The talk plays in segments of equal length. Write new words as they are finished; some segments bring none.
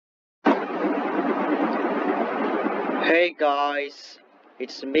Hey guys,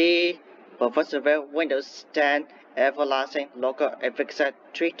 it's me, Professor Red Windows 10 Everlasting Local Fixer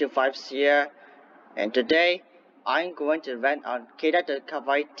 325 here, and today I'm going to rant on the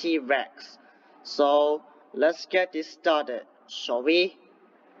Kawaii T Rex. So let's get this started, shall we?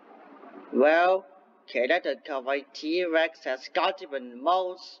 Well, the Kawaii T Rex has got to be the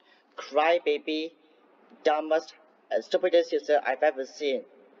most crybaby, dumbest, and stupidest user I've ever seen.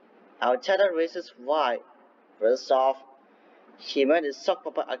 I'll tell the reasons why. First off, he made a sock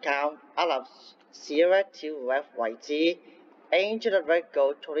puppet account out of SierraTLF YT, Angel of Red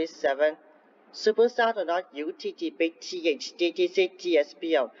Gold 27, SuperStarLuna UTTP THDTC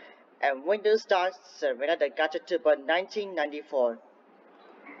TSPL, and WindowsStar SerenaTheGachaTuber1994.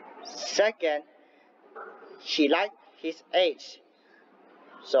 Second, he liked his age.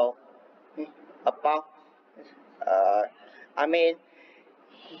 So, about,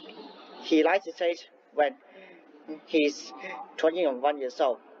 he likes his age when he's 21 years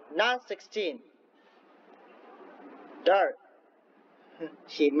old, not 16. Third,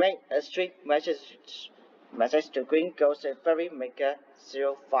 he made a strict message to Green Ghost Fairy Maker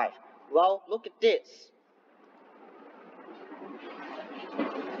 05. Well, look at this.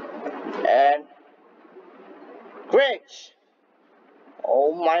 And Grinch.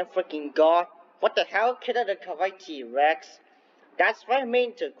 Oh my freaking god. What the hell, the Kawaii T Rex? That's what I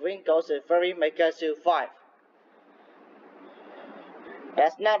mean to Green Ghost Fairy Maker 05.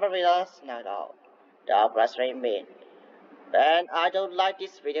 That's not very nice at all. That's what I mean. And I don't like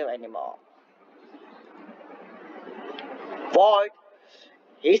this video anymore. Fourth,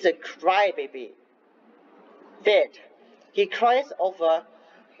 he's a crybaby. Fifth, he cries over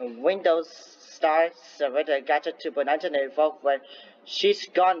WindowsStar SerenaTheGachaTuber1994 when she's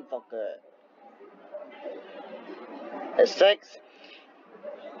gone for good. And sixth,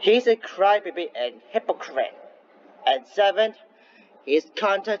 he's a crybaby and hypocrite. And seventh, his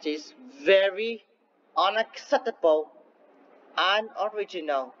content is very unacceptable,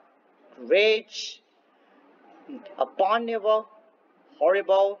 unoriginal, rich, abominable,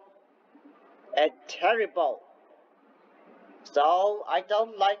 horrible, and terrible. So I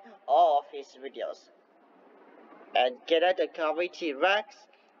don't like all of his videos. And get the Kawaii T Rex,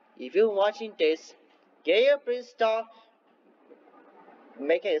 if you're watching this, get your please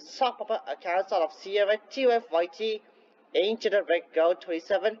make a sock puppet account out of SierraTLF YT, Angel of Red Gold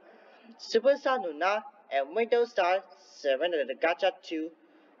 27, SuperStarLuna, and WindowsStar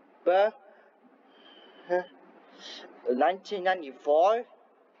SerenaTheGachaTuber1994.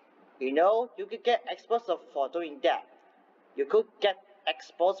 You know, you could get exposed for doing that.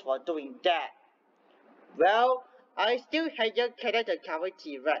 Well, I still hate your character Kawaii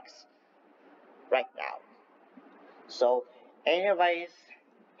T Rex right now. So, anyways,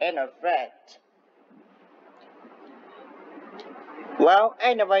 end of rant. Well,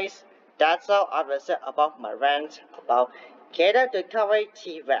 anyways, that's all I will say about my rant about the Kawaii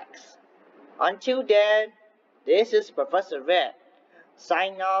T Rex. Until then, this is Professor Red.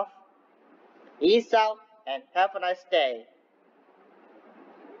 Sign off. Peace out and have a nice day.